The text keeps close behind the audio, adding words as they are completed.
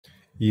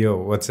Yo,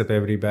 what's up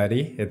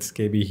everybody? It's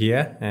KB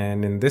here,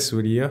 and in this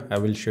video I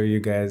will show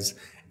you guys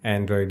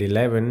Android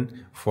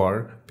 11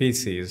 for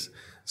PCs.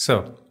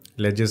 So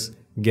let's just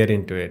get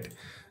into it.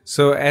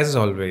 So as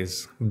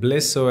always,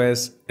 Bliss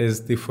OS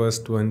is the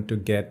first one to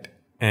get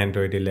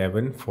Android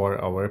 11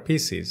 for our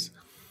PCs.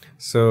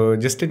 So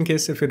just in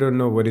case if you don't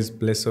know what is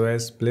Bliss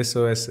OS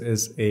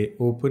is a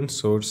open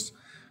source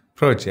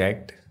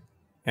project,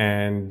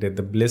 and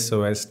the Bliss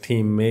OS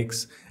team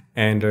makes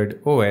Android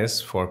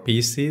OS for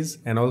PCs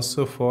and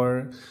also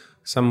for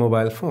some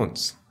mobile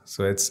phones.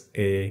 So it's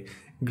a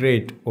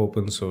great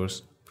open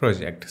source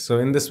project. So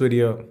in this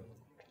video,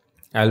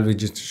 I'll be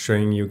just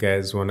showing you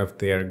guys one of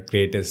their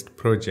greatest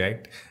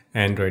project,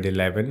 Android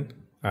 11,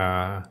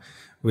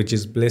 which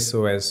is Bliss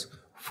OS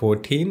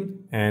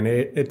 14, and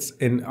it's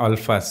in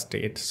alpha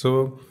state.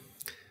 So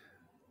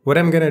what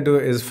I'm gonna do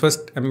is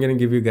first I'm gonna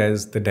give you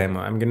guys the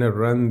demo. I'm gonna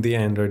run the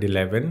Android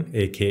 11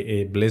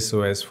 aka Bliss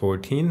OS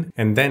 14,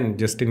 and then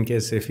just in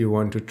case if you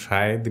want to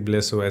try the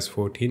Bliss OS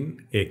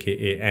 14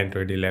 aka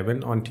Android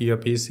 11 onto your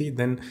PC,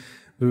 then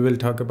we will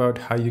talk about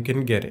how you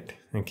can get it.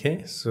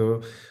 Okay,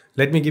 so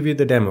let me give you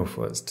the demo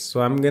first.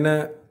 So I'm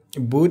gonna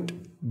boot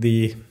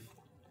the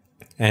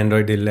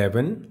Android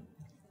 11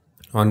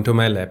 onto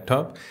my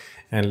laptop,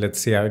 and let's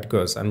see how it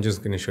goes. I'm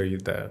just going to show you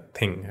the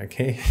thing,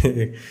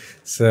 okay?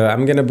 So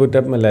I'm going to boot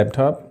up my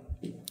laptop,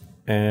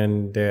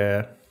 and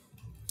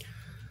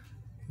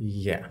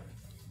yeah.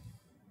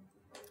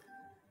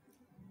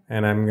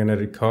 And I'm going to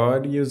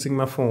record using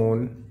my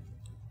phone.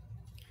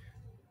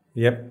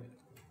 Yep,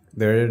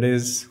 there it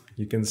is.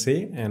 You can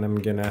see, and I'm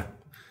going to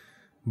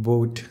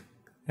boot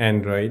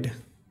Android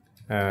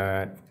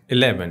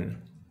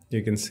 11.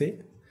 You can see.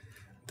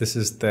 This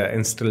is the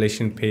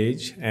installation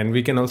page, and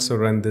we can also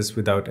run this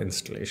without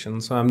installation.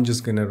 So I'm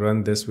just going to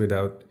run this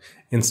without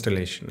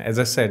installation. As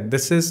I said,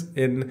 this is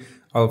in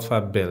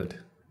alpha build,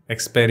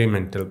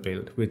 experimental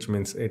build, which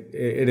means it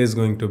is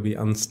going to be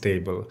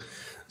unstable.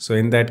 So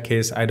in that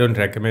case, I don't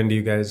recommend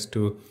you guys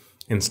to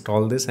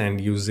install this and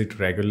use it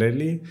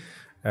regularly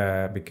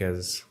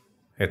because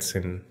it's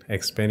in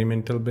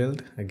experimental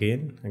build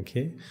again.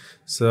 Okay,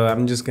 so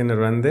I'm just going to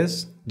run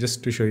this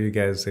just to show you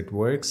guys it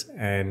works.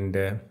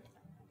 And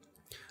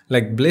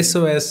like Bliss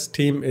OS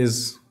team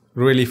is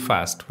really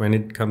fast when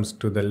it comes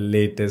to the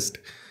latest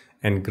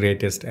and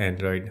greatest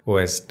Android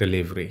OS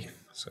delivery.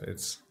 So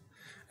it's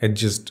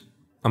just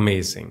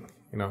amazing,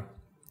 you know,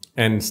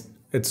 and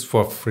it's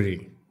for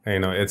free. You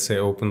know, it's an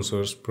open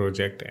source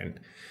project, and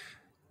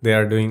they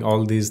are doing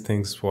all these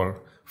things for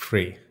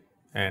free,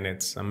 and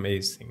it's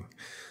amazing.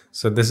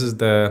 So this is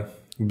the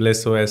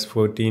Bliss OS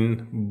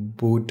 14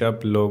 boot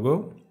up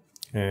logo,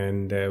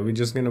 and we're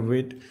just gonna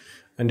wait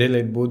until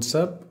it boots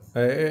up.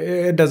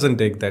 It doesn't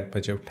take that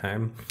much of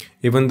time.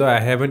 Even though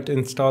I haven't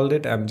installed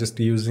it, I'm just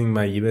using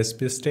my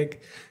USB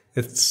stick.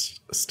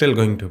 It's still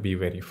going to be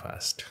very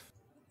fast.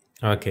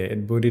 Okay,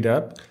 it booted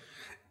up,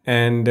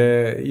 and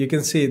you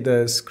can see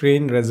the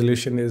screen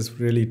resolution is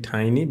really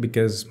tiny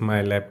because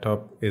my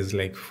laptop is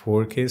like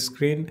 4K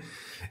screen,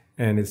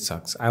 and it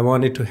sucks. I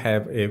wanted to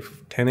have a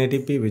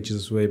 1080p, which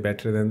is way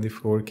better than the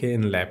 4K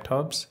in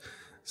laptops.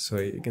 So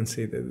you can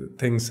see the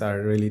things are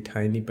really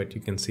tiny, but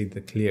you can see the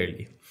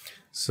clearly.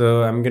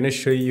 So I'm going to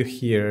show you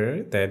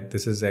here that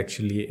this is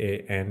actually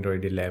a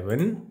Android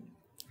 11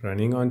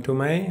 running onto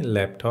my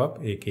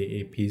laptop,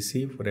 aka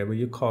PC, whatever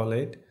you call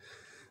it.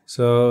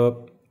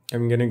 So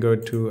I'm going to go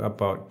to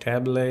about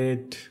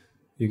tablet.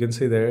 You can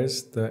see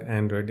there's the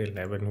Android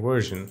 11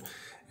 version.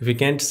 If you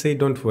can't see,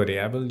 don't worry.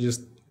 I will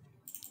just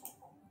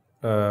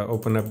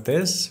open up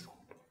this,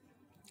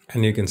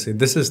 and you can see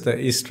this is the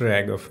Easter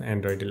egg of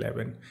Android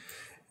 11.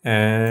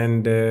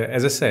 And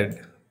as I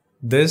said,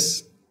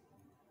 this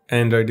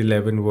Android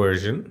 11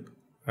 version,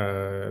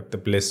 the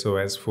Bliss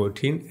OS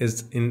 14,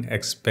 is in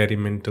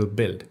experimental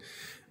build,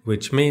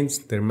 which means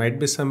there might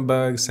be some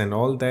bugs and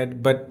all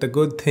that. But the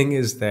good thing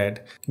is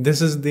that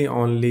this is the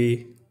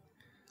only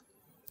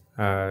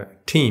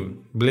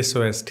team, Bliss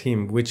OS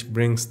team, which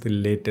brings the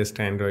latest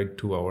Android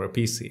to our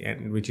PC,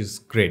 and which is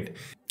great.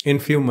 In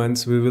few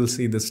months, we will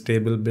see the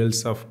stable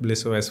builds of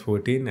Bliss OS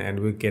 14, and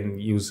we can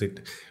use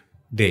it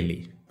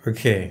daily.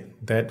 Okay,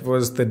 that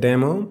was the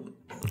demo.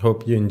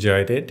 Hope you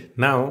enjoyed it.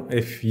 Now,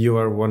 if you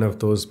are one of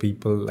those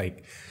people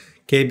like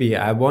KB,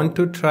 I want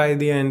to try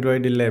the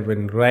Android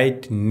 11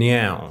 right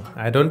now.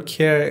 I don't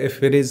care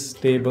if it is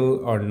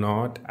stable or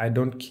not. I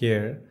don't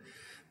care.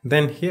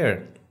 Then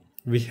here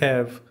we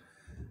have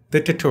the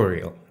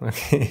tutorial.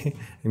 Okay,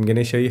 I'm going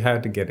to show you how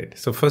to get it.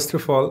 So first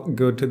of all,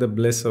 go to the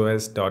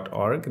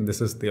blissos.org. This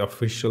is the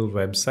official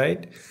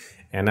website.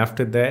 And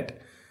after that,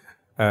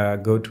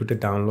 go to the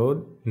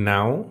download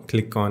now,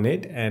 click on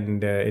it,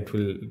 and it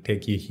will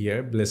take you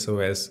here, Bliss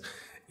OS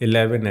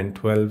 11 and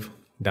 12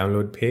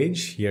 download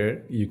page.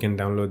 Here you can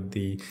download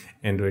the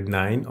Android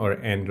 9 or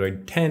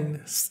Android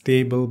 10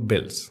 stable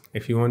builds.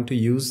 If you want to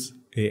use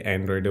a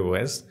Android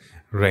OS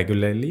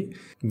regularly,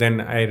 then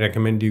I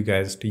recommend you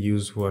guys to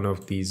use one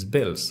of these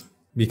builds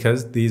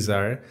because these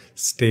are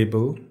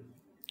stable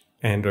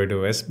Android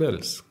OS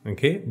builds.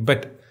 Okay,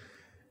 but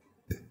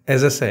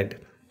as I said,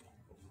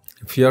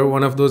 If you're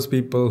one of those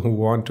people who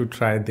want to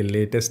try the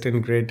latest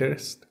and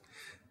greatest,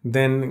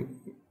 then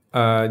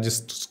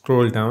just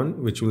scroll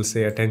down, which will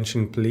say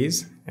attention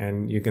please,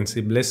 and you can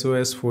see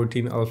BlissOS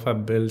 14 alpha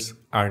builds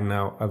are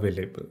now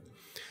available.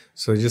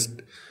 So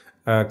just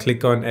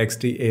click on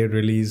XDA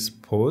release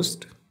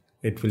post.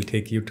 It will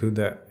take you to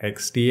the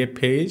XDA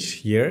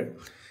page here.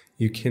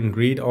 You can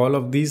read all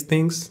of these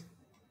things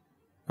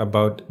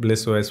about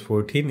BlissOS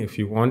 14 if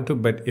you want to,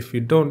 but if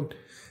you don't,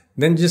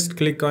 then just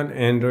click on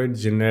Android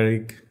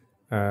generic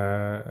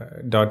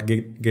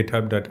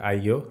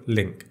 .github.io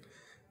link,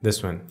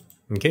 this one.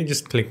 Okay,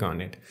 just click on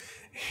it,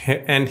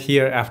 and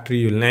here, after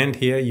you land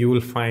here, you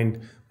will find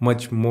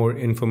much more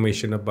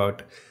information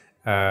about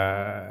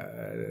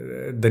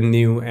the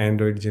new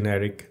Android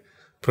generic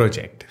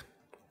project.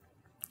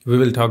 We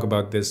will talk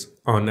about this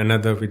on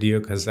another video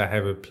because I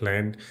have a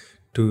plan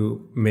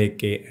to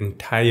make an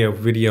entire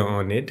video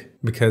on it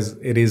because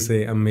it is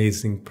an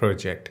amazing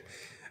project.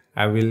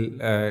 I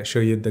will show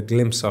you the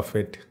glimpse of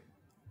it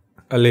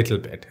a little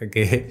bit.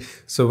 Okay,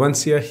 so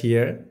once you're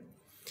here,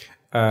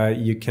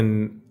 you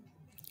can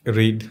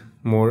read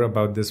more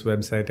about this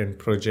website and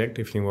project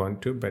if you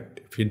want to, but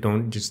if you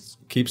don't, just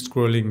keep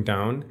scrolling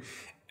down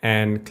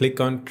and click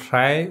on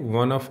try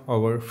one of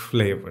our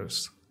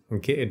flavors.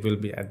 Okay, it will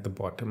be at the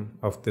bottom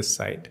of this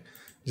site.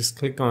 Just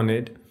click on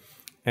it,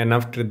 and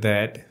after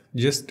that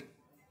just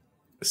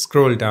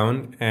scroll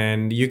down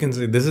and you can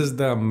see this is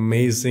the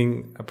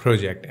amazing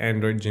project,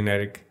 Android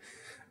generic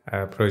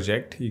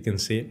project. You can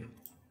see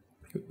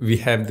we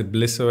have the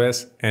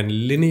BlissOS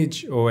and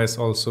Lineage OS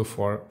also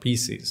for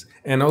PCs,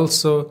 and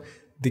also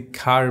the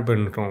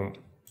Carbon ROM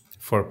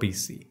for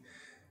PC.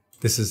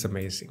 This is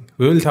amazing.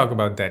 We will talk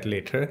about that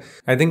later.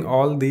 I think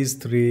all these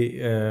three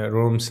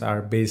ROMs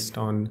are based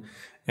on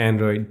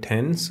Android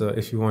 10. So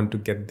if you want to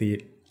get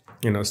the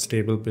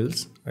stable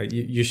builds,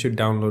 you should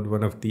download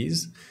one of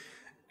these.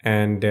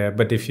 And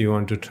but if you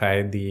want to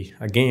try the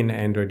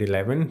Android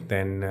 11,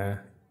 then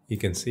you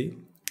can see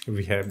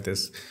we have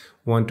this.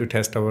 Want to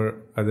test our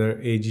other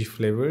AG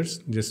flavors,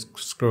 just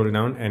scroll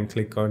down and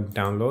click on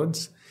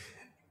downloads,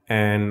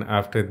 and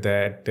after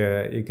that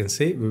you can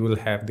see we will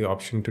have the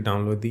option to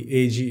download the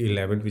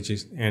AG11, which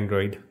is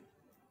Android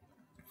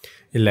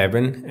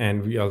 11,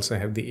 and we also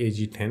have the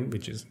AG10,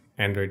 which is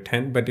Android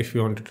 10. But if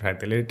you want to try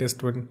the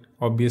latest one,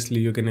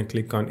 obviously you're going to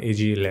click on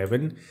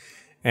AG11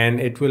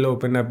 and it will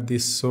open up the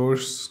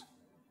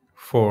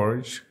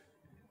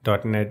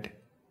sourceforge.net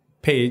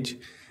page.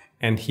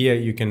 And here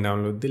you can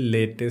download the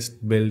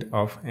latest build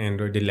of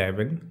Android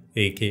 11,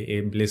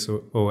 aka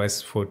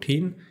BlissOS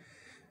 14.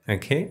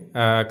 Okay,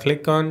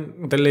 click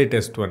on the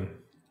latest one,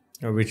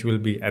 which will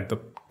be at the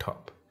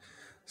top.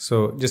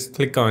 So just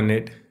click on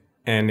it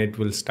and it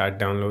will start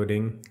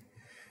downloading,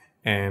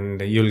 and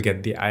you'll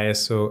get the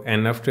ISO.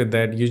 And after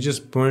that, you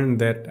just burn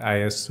that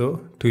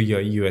ISO to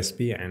your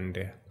USB,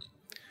 and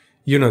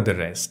you know the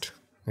rest.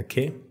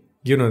 Okay.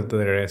 You know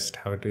the rest,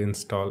 how to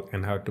install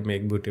and how to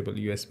make bootable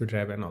USB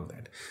drive and all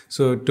that.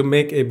 So to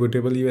make a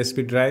bootable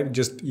USB drive,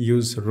 just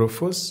use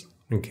Rufus.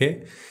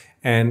 Okay,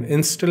 and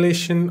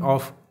installation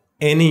of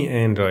any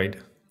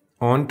Android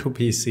onto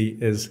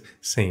PC is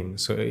same.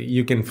 So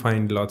you can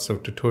find lots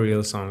of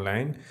tutorials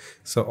online.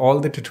 So all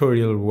the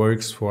tutorial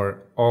works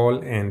for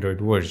all Android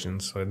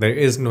versions. So there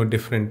is no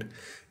different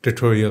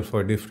tutorial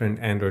for different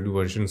Android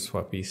versions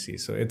for PC.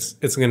 So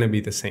it's going to be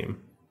the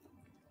same.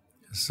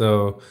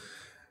 So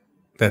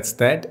that's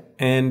that.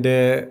 And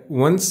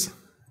once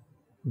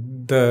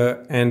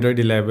the Android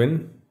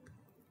 11,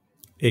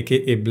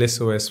 aka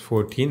BlissOS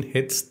 14,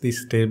 hits the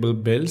stable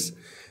builds,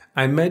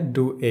 I might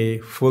do a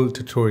full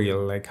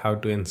tutorial like how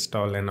to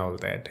install and all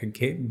that.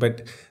 Okay,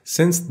 but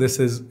since this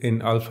is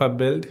in alpha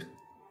build,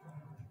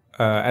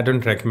 I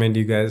don't recommend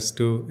you guys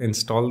to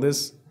install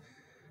this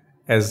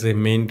as a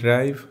main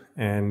drive.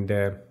 And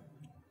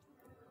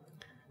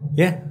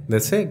yeah,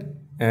 that's it.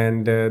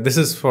 And this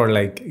is for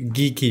like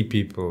geeky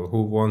people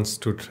who wants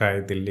to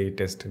try the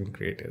latest and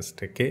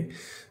greatest. Okay,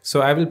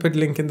 so I will put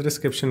link in the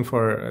description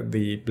for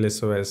the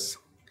BlissOS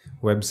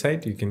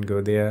website. You can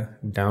go there,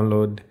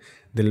 download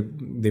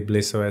the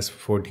BlissOS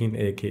 14,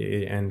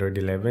 aka Android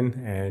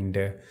 11,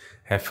 and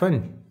have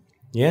fun.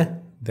 Yeah,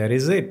 that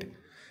is it.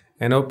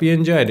 And hope you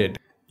enjoyed it.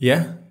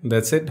 Yeah,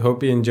 that's it.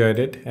 Hope you enjoyed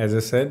it. As I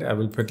said, I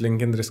will put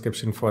link in the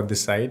description for the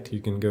site. You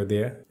can go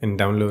there and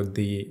download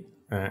the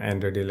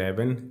Android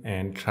 11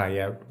 and try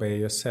out by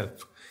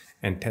yourself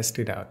and test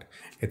it out.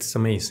 It's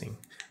amazing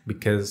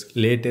because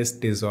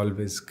latest is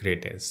always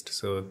greatest.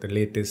 So the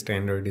latest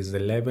Android is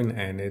 11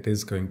 and it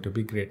is going to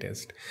be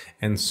greatest.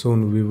 And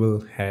soon we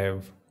will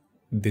have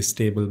this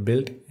stable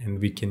build and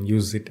we can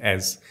use it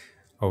as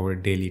our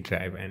daily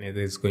drive, and it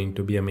is going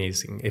to be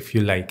amazing if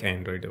you like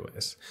Android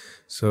OS.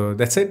 So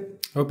that's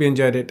it. Hope you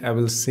enjoyed it. I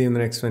will see you in the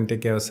next one.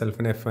 Take care of yourself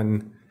and have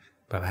fun.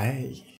 Bye bye.